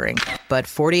at the hearing, but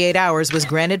 48 Hours was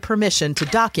granted permission to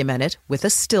document it with a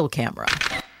still camera.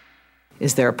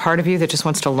 Is there a part of you that just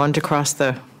wants to lunge across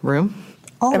the room?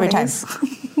 Always. Every time.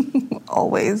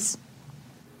 Always.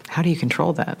 How do you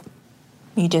control that?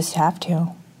 You just have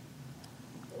to.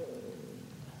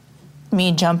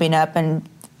 Me jumping up and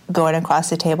going across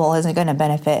the table isn't going to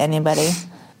benefit anybody.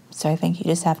 So I think you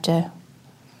just have to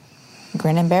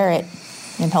grin and bear it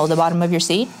and hold the bottom of your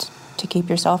seat to keep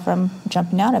yourself from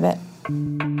jumping out of it.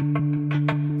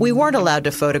 We weren't allowed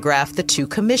to photograph the two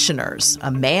commissioners,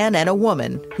 a man and a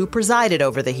woman, who presided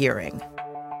over the hearing.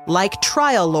 Like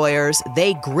trial lawyers,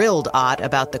 they grilled Ott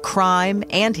about the crime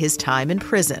and his time in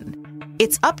prison.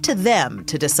 It's up to them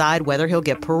to decide whether he'll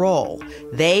get parole.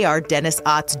 They are Dennis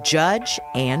Ott's judge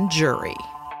and jury.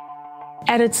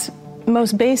 At its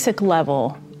most basic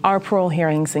level, our parole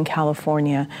hearings in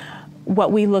California,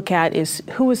 what we look at is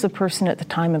who was the person at the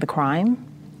time of the crime,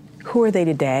 who are they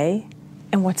today,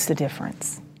 and what's the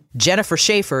difference? Jennifer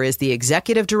Schaefer is the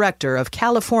executive director of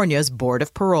California's Board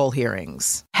of Parole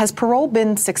Hearings. Has parole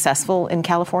been successful in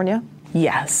California?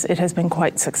 Yes, it has been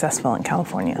quite successful in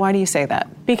California. Why do you say that?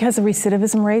 Because the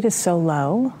recidivism rate is so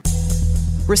low.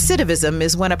 Recidivism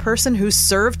is when a person who's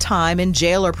served time in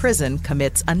jail or prison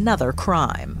commits another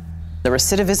crime. The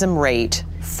recidivism rate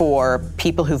for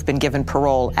people who've been given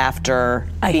parole after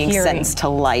being sentenced to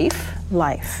life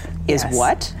is yes.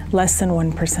 What? Less than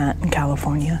 1% in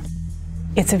California.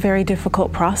 It's a very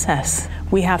difficult process.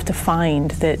 We have to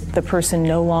find that the person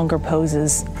no longer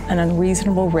poses an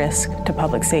unreasonable risk to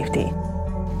public safety.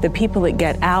 The people that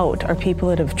get out are people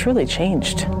that have truly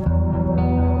changed.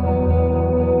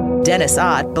 Dennis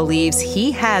Ott believes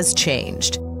he has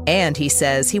changed, and he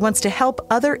says he wants to help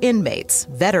other inmates,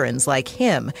 veterans like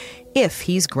him, if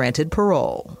he's granted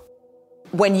parole.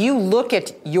 When you look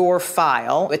at your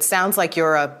file, it sounds like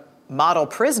you're a model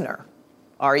prisoner.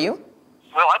 Are you?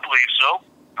 Well, I believe so.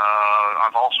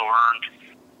 I've also earned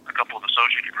a couple of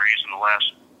associate degrees in the last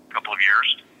couple of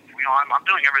years. You know, I'm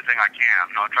doing everything I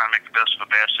can, trying to make the best of a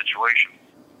bad situation.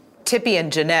 Tippy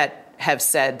and Jeanette have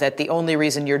said that the only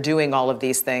reason you're doing all of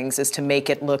these things is to make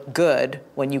it look good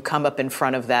when you come up in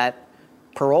front of that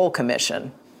parole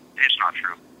commission. It's not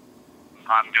true.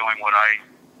 I'm doing what I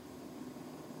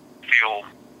feel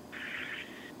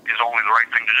is only the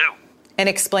right thing to do. And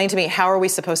explain to me, how are we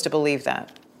supposed to believe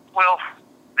that? Well,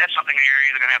 that's something that you're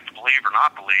either going to have to believe or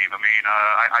not believe. I mean,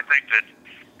 I think that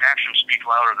actions speak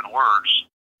louder than words.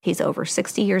 He's over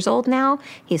 60 years old now.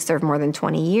 He's served more than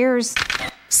 20 years.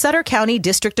 Sutter County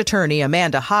District Attorney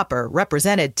Amanda Hopper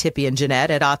represented Tippy and Jeanette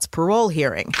at Ott's parole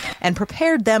hearing and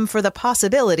prepared them for the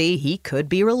possibility he could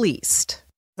be released.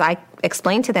 I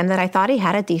explained to them that I thought he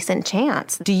had a decent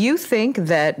chance. Do you think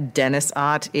that Dennis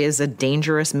Ott is a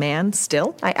dangerous man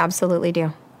still? I absolutely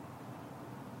do.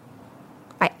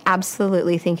 I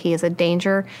absolutely think he is a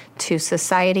danger to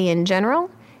society in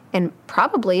general and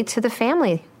probably to the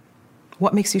family.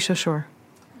 What makes you so sure?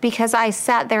 Because I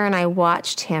sat there and I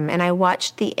watched him and I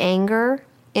watched the anger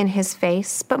in his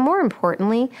face. But more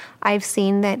importantly, I've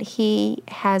seen that he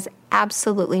has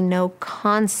absolutely no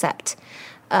concept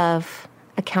of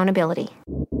accountability.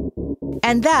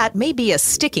 And that may be a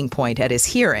sticking point at his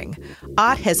hearing.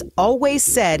 Ott has always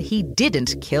said he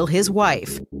didn't kill his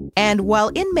wife. And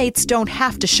while inmates don't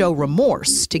have to show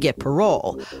remorse to get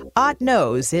parole, Ott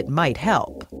knows it might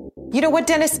help. You know what,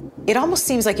 Dennis? It almost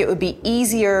seems like it would be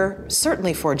easier,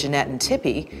 certainly for Jeanette and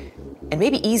Tippy, and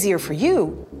maybe easier for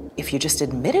you if you just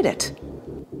admitted it.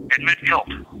 Admit guilt.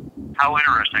 How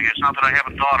interesting. It's not that I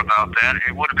haven't thought about that.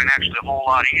 It would have been actually a whole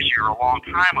lot easier a long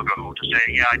time ago to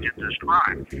say, yeah, I did this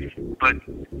crime. But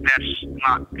that's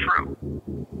not true.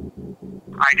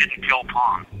 I didn't kill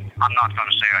Pong. I'm not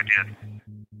going to say I did.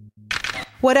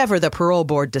 Whatever the parole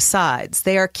board decides,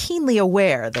 they are keenly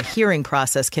aware the hearing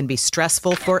process can be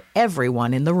stressful for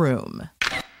everyone in the room.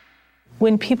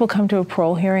 When people come to a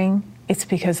parole hearing, it's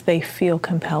because they feel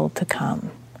compelled to come.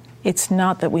 It's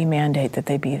not that we mandate that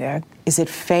they be there. Is it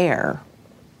fair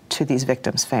to these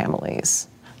victims' families?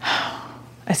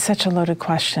 It's such a loaded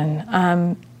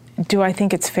question. Do I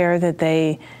think it's fair that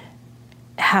they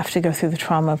have to go through the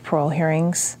trauma of parole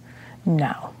hearings?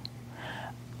 No.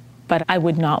 But I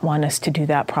would not want us to do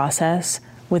that process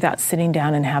without sitting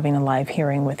down and having a live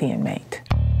hearing with the inmate.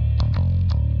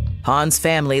 Han's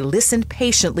family listened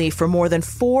patiently for more than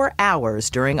 4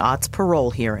 hours during Ott's parole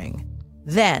hearing.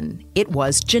 Then it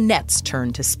was Jeanette's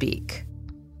turn to speak.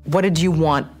 What did you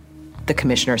want the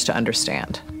commissioners to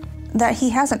understand? That he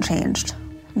hasn't changed,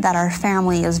 that our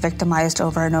family is victimized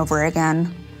over and over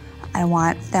again. I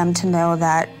want them to know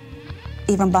that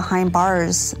even behind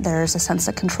bars, there's a sense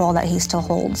of control that he still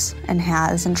holds and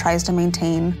has and tries to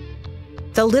maintain.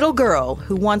 The little girl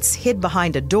who once hid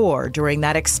behind a door during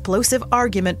that explosive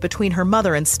argument between her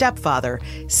mother and stepfather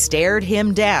stared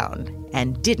him down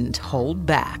and didn't hold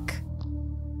back.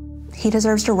 He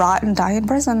deserves to rot and die in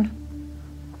prison.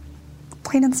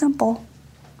 Plain and simple.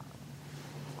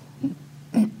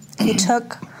 He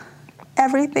took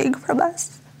everything from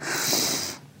us.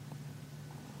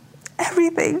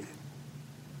 Everything.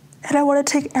 And I want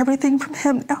to take everything from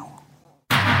him now.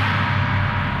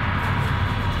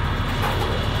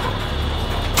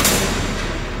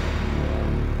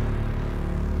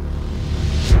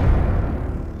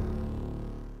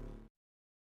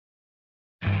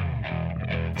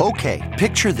 Okay,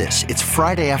 picture this. It's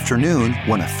Friday afternoon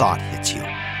when a thought hits you.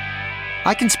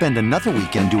 I can spend another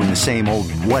weekend doing the same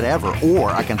old whatever, or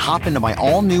I can hop into my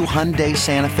all-new Hyundai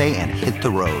Santa Fe and hit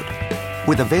the road.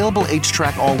 With available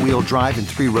H-Track all-wheel drive and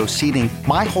 3-row seating,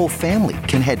 my whole family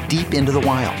can head deep into the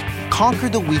wild. Conquer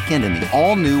the weekend in the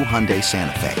all-new Hyundai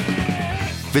Santa Fe.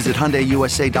 Visit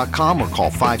HyundaiUSA.com or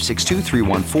call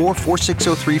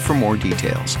 562-314-4603 for more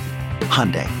details.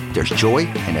 Hyundai, there's joy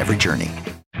in every journey.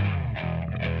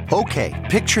 Okay,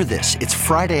 picture this. It's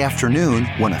Friday afternoon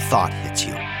when a thought hits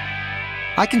you.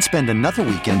 I can spend another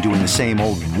weekend doing the same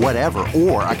old whatever,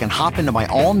 or I can hop into my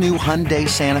all-new Hyundai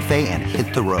Santa Fe and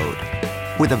hit the road.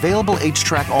 With available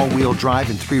H-Track all-wheel drive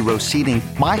and 3-row seating,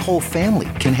 my whole family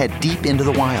can head deep into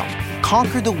the wild.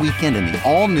 Conquer the weekend in the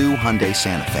all-new Hyundai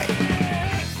Santa Fe.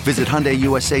 Visit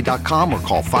HyundaiUSA.com or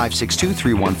call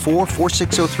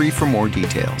 562-314-4603 for more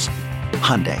details.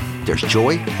 Hyundai, there's joy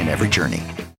in every journey.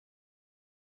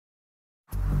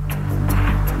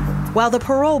 While the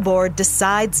parole board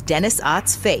decides Dennis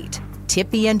Ott's fate,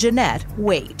 Tippy and Jeanette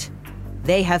wait.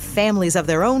 They have families of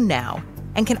their own now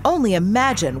and can only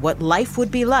imagine what life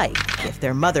would be like if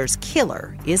their mother's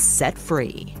killer is set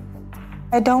free.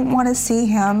 I don't want to see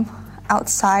him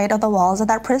outside of the walls of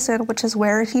that prison, which is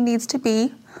where he needs to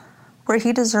be, where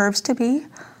he deserves to be.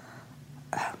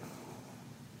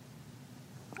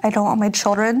 I don't want my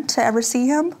children to ever see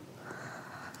him,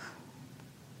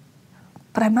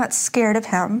 but I'm not scared of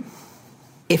him.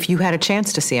 If you had a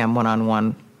chance to see him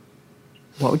one-on-one,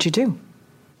 what would you do?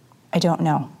 I don't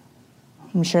know.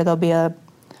 I'm sure there'll be a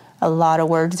lot of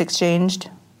words exchanged.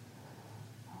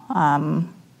 And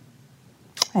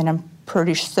I'm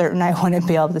pretty certain I wouldn't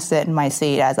be able to sit in my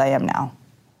seat as I am now.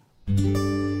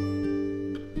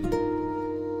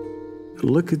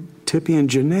 Look at Tippy and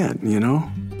Jeanette, you know?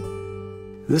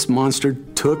 This monster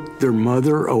took their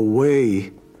mother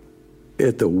away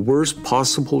at the worst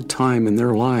possible time in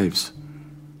their lives.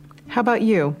 How about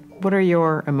you? What are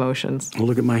your emotions?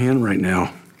 Look at my hand right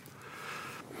now.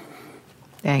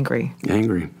 Angry.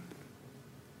 Angry.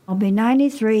 I'll be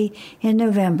 93 in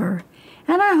November,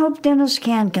 and I hope Dennis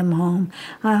can come home.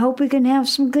 I hope we can have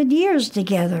some good years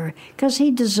together, because he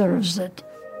deserves it.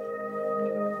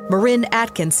 Marin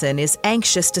Atkinson is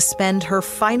anxious to spend her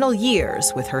final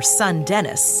years with her son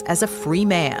Dennis as a free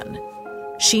man.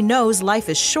 She knows life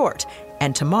is short,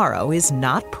 and tomorrow is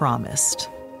not promised.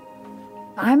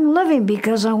 I'm living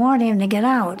because I want him to get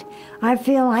out. I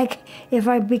feel like if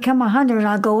I become 100,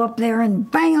 I'll go up there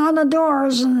and bang on the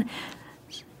doors. And,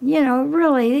 you know,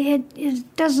 really,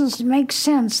 it doesn't make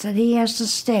sense that he has to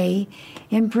stay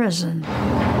in prison.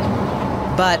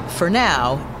 But for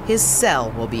now, his cell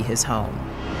will be his home.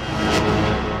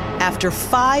 After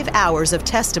 5 hours of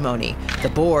testimony, the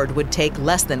board would take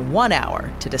less than 1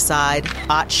 hour to decide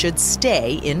Ott should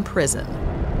stay in prison.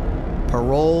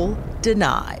 Parole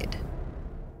denied.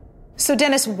 So,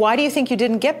 Dennis, why do you think you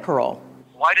didn't get parole?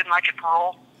 Why didn't I get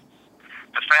parole?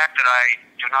 The fact that I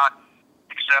do not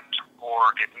accept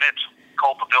or admit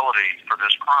culpability for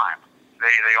this crime.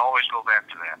 They always go back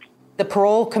to that. The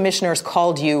parole commissioners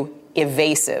called you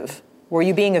evasive. Were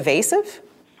you being evasive?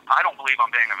 I don't believe I'm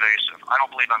being evasive. I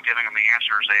don't believe I'm giving them the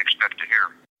answers they expect to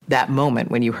hear. That moment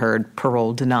when you heard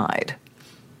parole denied,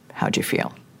 How'd you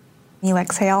feel? You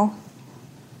exhale.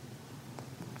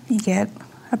 You get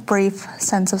a brief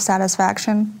sense of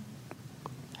satisfaction.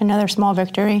 Another small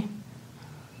victory.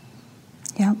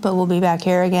 Yeah, but we'll be back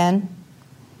here again.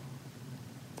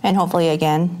 And hopefully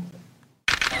again.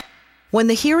 When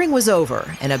the hearing was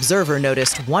over, an observer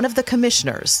noticed one of the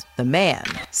commissioners, the man,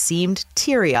 seemed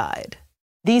teary-eyed.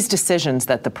 These decisions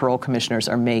that the parole commissioners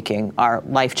are making are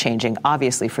life-changing,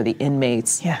 obviously, for the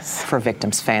inmates, yes, for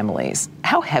victims' families.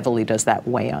 How heavily does that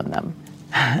weigh on them?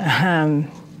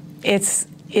 It's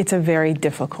a very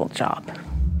difficult job.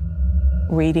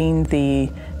 Reading the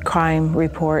crime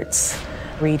reports,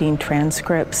 reading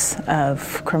transcripts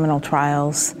of criminal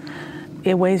trials,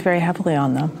 it weighs very heavily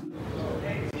on them.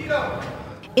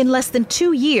 In less than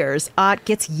 2 years, Ott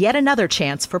gets yet another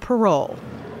chance for parole.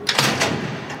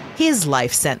 His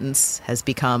life sentence has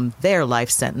become their life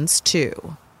sentence,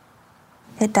 too.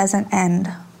 It doesn't end.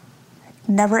 It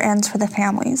never ends for the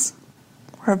families.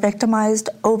 We're victimized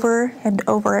over and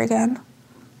over again.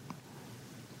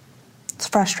 It's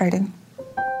frustrating.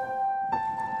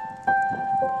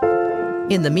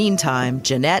 In the meantime,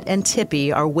 Jeanette and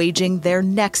Tippy are waging their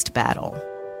next battle.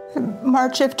 In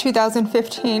March of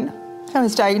 2015, I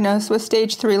was diagnosed with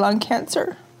stage 3 lung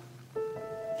cancer.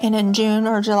 And in June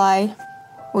or July,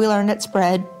 we learned it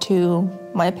spread to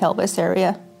my pelvis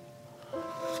area.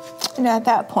 And at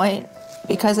that point,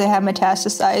 because it had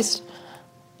metastasized,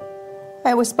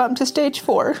 I was bumped to stage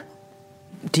 4.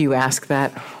 Do you ask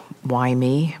that? Why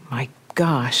me? My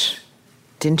gosh,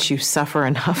 didn't you suffer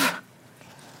enough?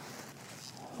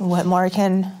 What more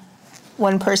can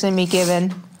one person be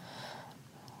given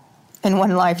in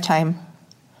one lifetime?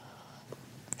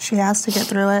 She has to get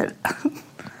through it. I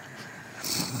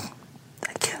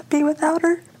can't be without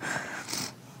her.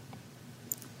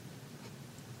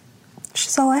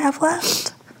 She's all I have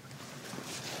left.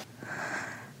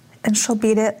 And she'll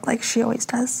beat it like she always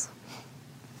does.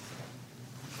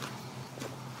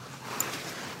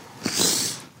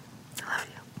 I love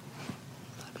you.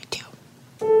 Love you too.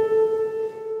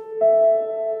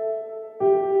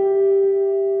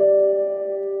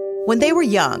 When they were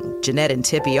young, Jeanette and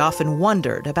Tippy often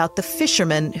wondered about the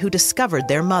fishermen who discovered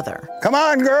their mother. Come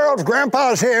on, girls,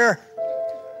 Grandpa's here.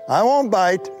 I won't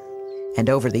bite. And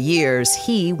over the years,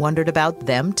 he wondered about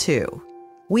them, too.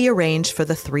 We arranged for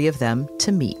the three of them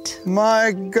to meet.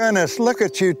 My goodness, look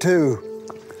at you two.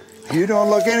 You don't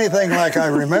look anything like I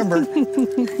remember.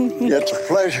 It's a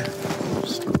pleasure.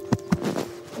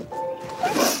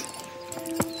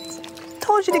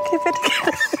 Told you to keep it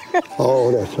together.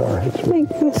 Oh, that's all right. Thank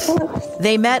you.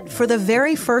 They met for the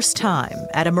very first time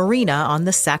at a marina on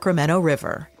the Sacramento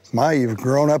River. My, you've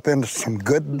grown up into some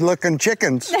good-looking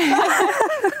chickens.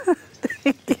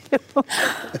 Thank you.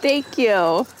 Thank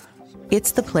you.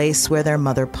 It's the place where their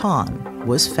mother, Pawn,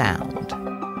 was found.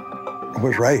 It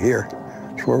was right here.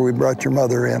 It's where we brought your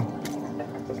mother in.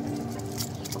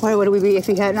 Where would we be if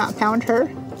you had not found her?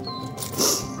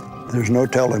 There's no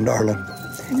telling, darling.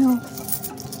 I know.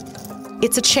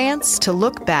 It's a chance to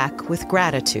look back with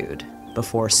gratitude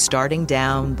before starting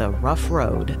down the rough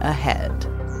road ahead.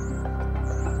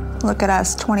 Look at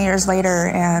us 20 years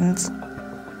later, and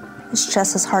it's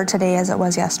just as hard today as it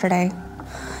was yesterday.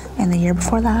 And the year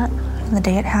before that, and the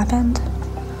day it happened.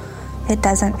 It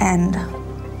doesn't end.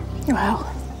 Wow.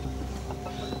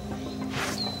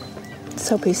 It's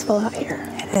so peaceful out here.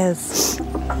 It is.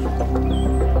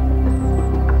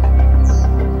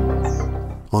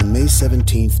 On May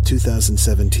 17,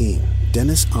 2017,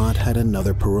 Dennis Ott had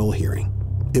another parole hearing.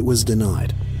 It was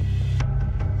denied.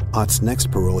 Ott's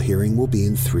next parole hearing will be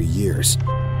in 3 years.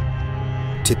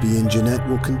 Tippy and Jeanette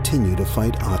will continue to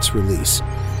fight Ott's release.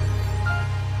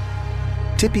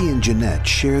 Tippy and Jeanette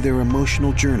share their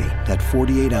emotional journey at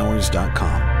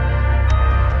 48hours.com.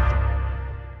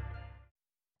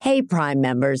 Hey, Prime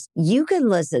members, you can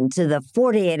listen to the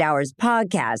 48 Hours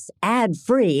podcast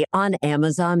ad-free on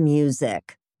Amazon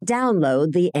Music.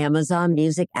 Download the Amazon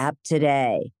Music app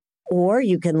today. Or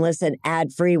you can listen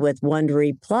ad-free with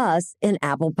Wondery Plus in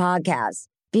Apple Podcasts.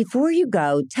 Before you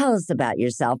go, tell us about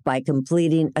yourself by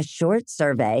completing a short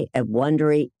survey at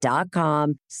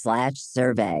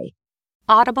Wondery.com/survey.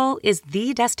 Audible is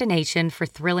the destination for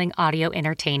thrilling audio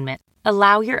entertainment.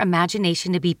 Allow your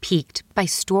imagination to be piqued by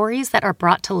stories that are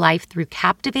brought to life through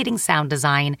captivating sound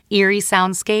design, eerie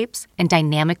soundscapes, and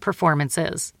dynamic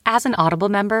performances. As an Audible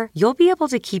member, you'll be able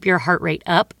to keep your heart rate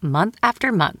up month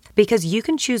after month because you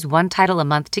can choose one title a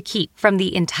month to keep from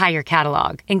the entire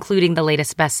catalog, including the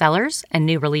latest bestsellers and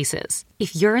new releases.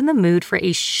 If you're in the mood for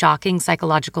a shocking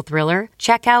psychological thriller,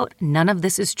 check out None of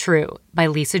This Is True by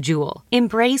Lisa Jewell.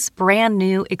 Embrace brand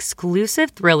new, exclusive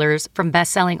thrillers from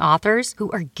best-selling authors who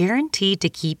are guaranteed to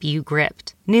keep you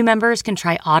gripped. New members can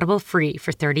try Audible free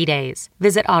for 30 days.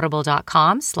 Visit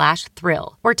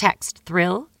audible.com/thrill or text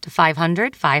thrill to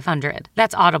 500-500.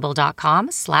 That's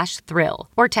audible.com/thrill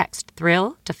or text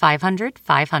thrill to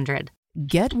 500-500.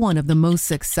 Get one of the most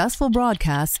successful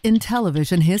broadcasts in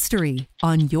television history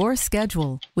on your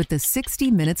schedule with the 60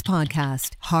 Minutes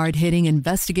Podcast. Hard-hitting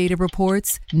investigative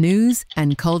reports, news,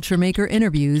 and culture maker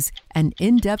interviews, and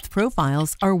in-depth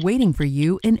profiles are waiting for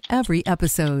you in every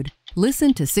episode.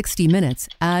 Listen to 60 Minutes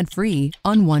ad-free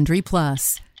on Wondery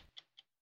Plus.